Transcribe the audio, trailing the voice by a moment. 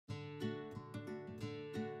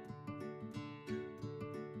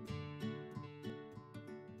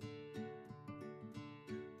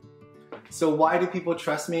So why do people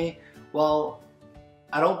trust me? Well,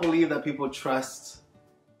 I don't believe that people trust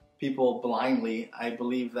people blindly. I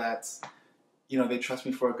believe that, they trust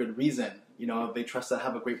me for a good reason. They trust that I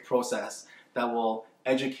have a great process that will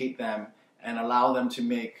educate them and allow them to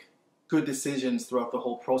make good decisions throughout the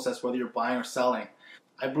whole process, whether you're buying or selling.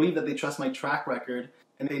 I believe that they trust my track record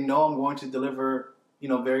and they know I'm going to deliver,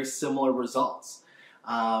 very similar results.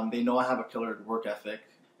 They know I have a killer work ethic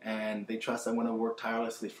and they trust I'm going to work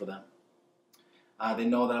tirelessly for them. They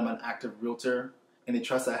know that I'm an active realtor and they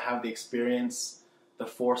trust that I have the experience, the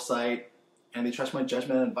foresight, and they trust my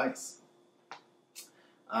judgment and advice.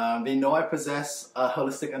 They know I possess a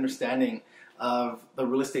holistic understanding of the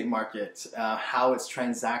real estate market, how it's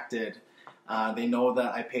transacted. They know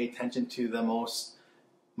that I pay attention to the most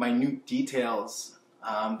minute details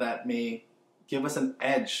that may give us an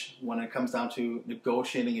edge when it comes down to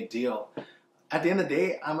negotiating a deal. At the end of the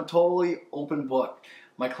day, I'm a totally open book.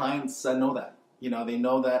 My clients know that. They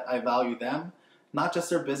know that I value them, not just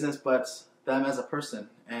their business, but them as a person.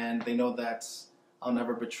 And they know that I'll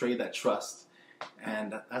never betray that trust.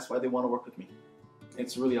 And that's why they want to work with me.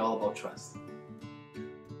 It's really all about trust.